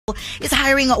is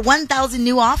hiring 1,000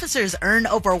 new officers. Earn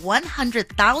over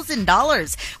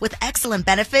 $100,000 with excellent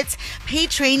benefits, paid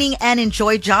training, and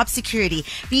enjoy job security.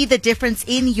 Be the difference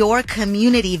in your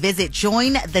community. Visit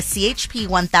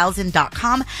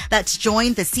jointhechp1000.com. That's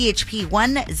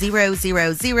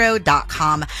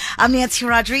jointhechp1000.com. I'm Nancy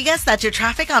Rodriguez. That's your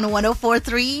traffic on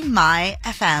 104.3 My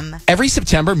FM. Every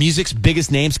September, music's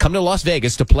biggest names come to Las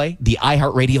Vegas to play the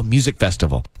iHeartRadio Music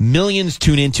Festival. Millions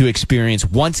tune in to experience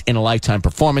once-in-a-lifetime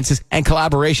performances and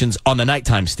collaborations on the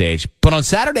nighttime stage. But on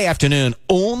Saturday afternoon,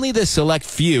 only the select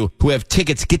few who have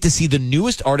tickets get to see the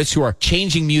newest artists who are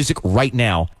changing music right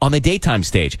now on the daytime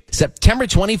stage. September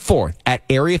 24th at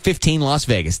Area 15 Las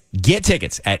Vegas. Get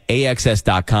tickets at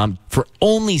AXS.com for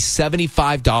only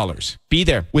 $75. Be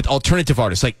there with alternative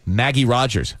artists like Maggie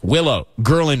Rogers, Willow,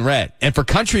 Girl in Red. And for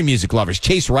country music lovers,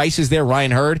 Chase Rice is there,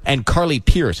 Ryan Hurd, and Carly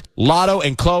Pierce. Lotto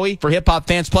and Chloe for hip-hop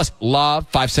fans, plus Love,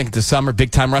 5 Seconds of Summer,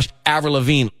 Big Time Rush, Avril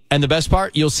Lavigne. And the best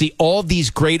part, you'll see all these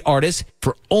great artists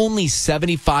for only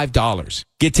 $75.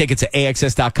 Get tickets at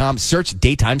AXS.com. Search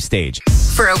Daytime Stage.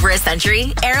 For over a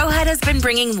century, Arrowhead has been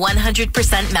bringing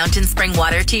 100% mountain spring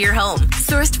water to your home,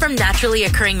 sourced from naturally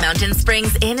occurring mountain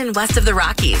springs in and west of the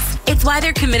Rockies. It's why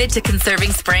they're committed to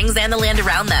conserving springs and the land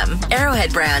around them.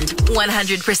 Arrowhead brand,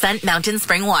 100% mountain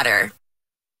spring water.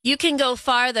 You can go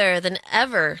farther than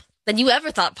you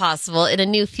ever thought possible in a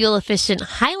new fuel-efficient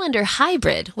Highlander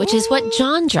Hybrid, which is what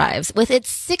John drives, with its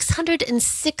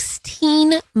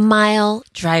 616-mile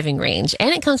driving range.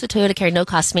 And it comes with Toyota Care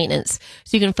no-cost maintenance,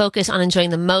 so you can focus on enjoying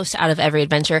the most out of every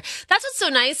adventure. That's what's so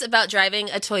nice about driving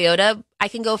a Toyota. I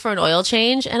can go for an oil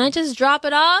change, and I just drop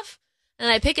it off, and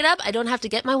I pick it up. I don't have to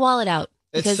get my wallet out.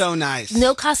 It's so nice.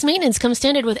 No cost maintenance comes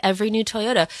standard with every new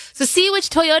Toyota. So see which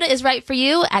Toyota is right for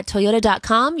you at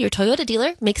Toyota.com. Your Toyota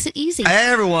dealer makes it easy.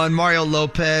 Hey everyone, Mario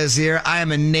Lopez here. I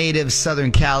am a native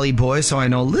Southern Cali boy, so I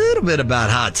know a little bit about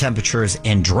hot temperatures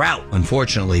and drought,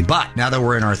 unfortunately. But now that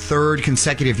we're in our third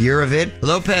consecutive year of it,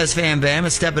 Lopez Fam Bam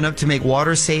is stepping up to make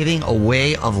water saving a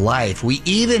way of life. We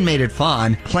even made it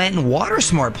fun planting water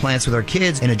smart plants with our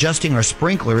kids and adjusting our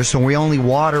sprinklers so we only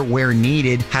water where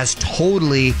needed. Has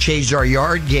totally changed our yard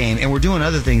game, and we're doing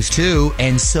other things too,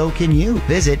 and so can you.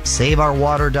 Visit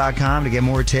saveourwater.com to get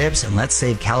more tips, and let's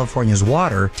save California's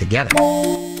water together.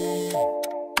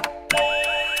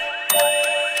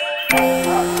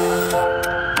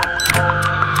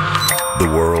 The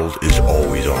world is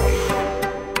always on,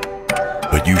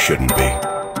 but you shouldn't be.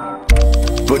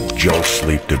 Put junk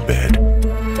sleep to bed.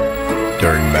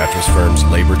 During Mattress Firm's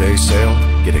Labor Day sale,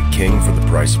 get a king for the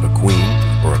price of a queen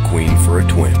or a queen for a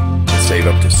twin. Save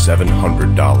up to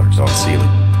 $700 on Sealy.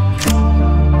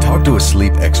 Talk to a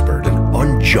sleep expert and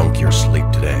unjunk your sleep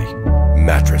today.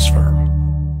 Mattress Firm.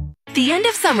 The end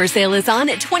of summer sale is on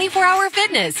at 24 Hour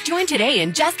Fitness. Join today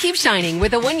and just keep shining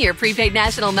with a 1-year prepaid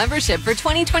national membership for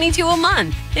 $20.22 a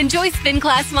month. Enjoy spin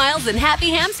class smiles and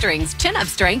happy hamstrings, chin-up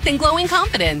strength, and glowing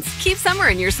confidence. Keep summer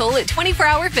in your soul at 24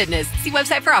 Hour Fitness. See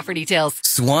website for offer details.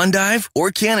 Swan dive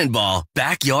or cannonball,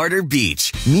 backyard or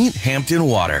beach. Meet Hampton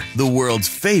Water, the world's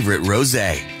favorite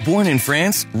rosé. Born in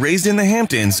France, raised in the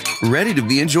Hamptons, ready to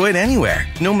be enjoyed anywhere,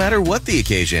 no matter what the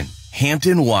occasion.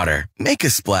 Hampton Water. Make a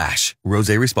splash.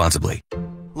 Rosé responsibly.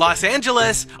 Los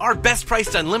Angeles, our best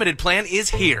priced unlimited plan is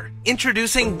here.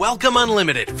 Introducing Welcome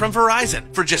Unlimited from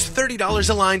Verizon for just $30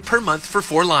 a line per month for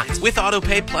 4 lines with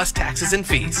autopay plus taxes and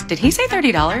fees. Did he say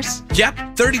 $30? Yep,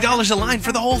 $30 a line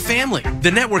for the whole family. The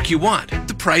network you want,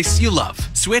 the price you love.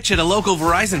 Switch at a local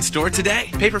Verizon store today.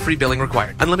 Paper-free billing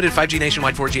required. Unlimited 5G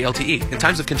nationwide 4G LTE. In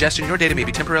times of congestion, your data may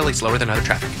be temporarily slower than other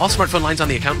traffic. All smartphone lines on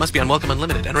the account must be on Welcome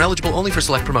Unlimited and are eligible only for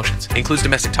select promotions. Includes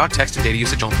domestic talk, text, and data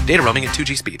usage only. Data roaming at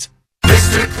 2G speeds.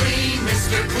 Mr. Clean,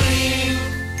 Mr. Clean.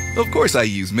 Of course I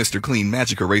use Mr. Clean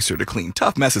Magic Eraser to clean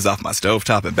tough messes off my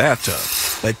stovetop and bathtub.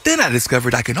 But then I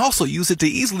discovered I can also use it to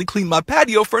easily clean my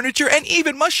patio furniture and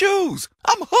even my shoes.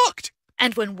 I'm hooked.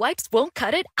 And when wipes won't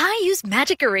cut it, I use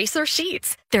Magic Eraser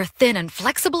Sheets. They're thin and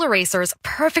flexible erasers,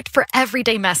 perfect for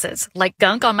everyday messes, like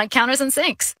gunk on my counters and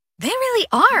sinks. They really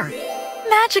are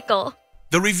magical.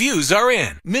 The reviews are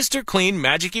in. Mr. Clean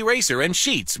Magic Eraser and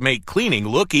Sheets make cleaning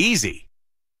look easy.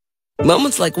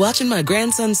 Moments like watching my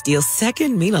grandson steal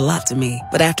second mean a lot to me.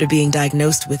 But after being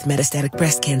diagnosed with metastatic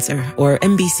breast cancer, or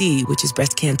MBC, which is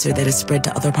breast cancer that is spread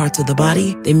to other parts of the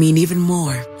body, they mean even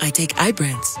more. I take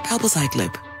Ibrance,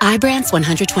 palbociclib. Ibrance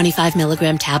 125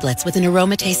 milligram tablets with an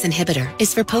aromatase inhibitor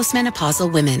is for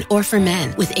postmenopausal women or for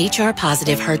men with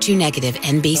HR-positive HER2-negative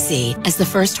NBC as the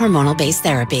first hormonal-based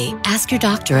therapy. Ask your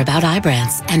doctor about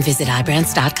Ibrance and visit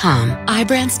Ibrance.com.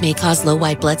 Ibrance may cause low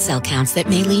white blood cell counts that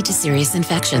may lead to serious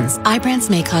infections. Ibrance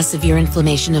may cause severe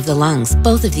inflammation of the lungs.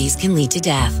 Both of these can lead to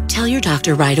death. Tell your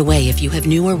doctor right away if you have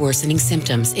new or worsening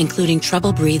symptoms, including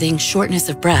trouble breathing, shortness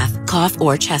of breath, cough,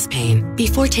 or chest pain.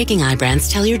 Before taking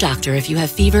Ibrance, tell your doctor if you have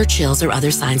fever, chills, or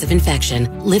other signs of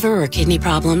infection, liver or kidney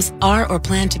problems, are or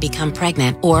plan to become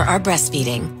pregnant, or are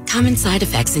breastfeeding. Common side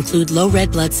effects include low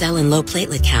red blood cell and low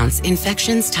platelet counts,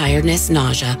 infections, tiredness,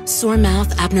 nausea, sore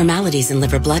mouth, abnormalities in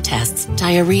liver blood tests,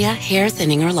 diarrhea, hair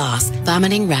thinning or loss,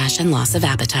 vomiting, rash, and loss of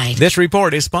appetite. This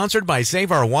report is sponsored by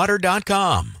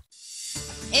SaveOurWater.com.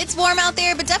 It's warm out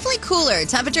there, but definitely cooler.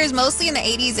 Temperatures mostly in the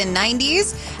 80s and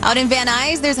 90s. Out in Van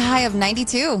Nuys, there's a high of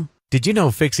 92. Did you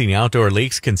know fixing outdoor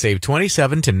leaks can save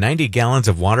 27 to 90 gallons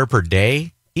of water per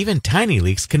day? Even tiny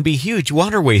leaks can be huge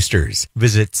water wasters.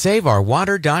 Visit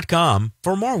SaveOurWater.com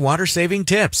for more water-saving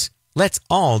tips. Let's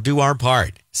all do our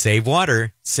part. Save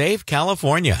water. Save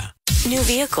California. New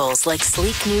vehicles like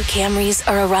sleek new Camrys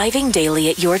are arriving daily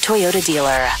at your Toyota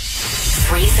dealer.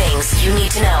 3 things you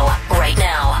need to know right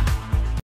now.